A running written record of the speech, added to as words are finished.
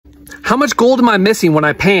How much gold am I missing when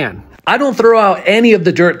I pan? I don't throw out any of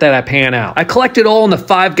the dirt that I pan out. I collect it all in the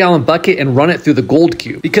 5-gallon bucket and run it through the gold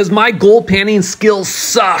cube because my gold panning skills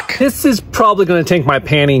suck. This is probably going to tank my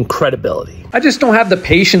panning credibility. I just don't have the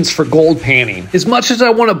patience for gold panning. As much as I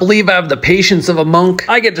want to believe I have the patience of a monk,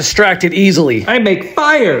 I get distracted easily. I make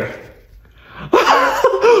fire.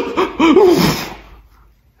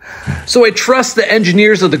 So I trust the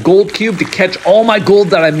engineers of the gold cube to catch all my gold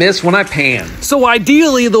that I miss when I pan. So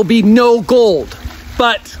ideally there'll be no gold,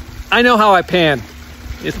 but I know how I pan.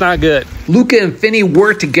 It's not good. Luca and Finney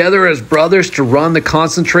work together as brothers to run the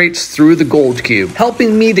concentrates through the gold cube,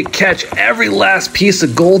 helping me to catch every last piece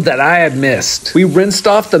of gold that I had missed. We rinsed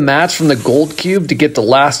off the mats from the gold cube to get the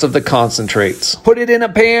last of the concentrates, put it in a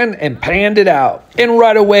pan and panned it out. And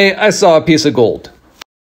right away I saw a piece of gold.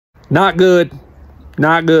 Not good.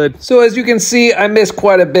 Not good. So as you can see, I miss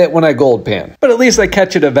quite a bit when I gold pan, but at least I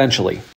catch it eventually.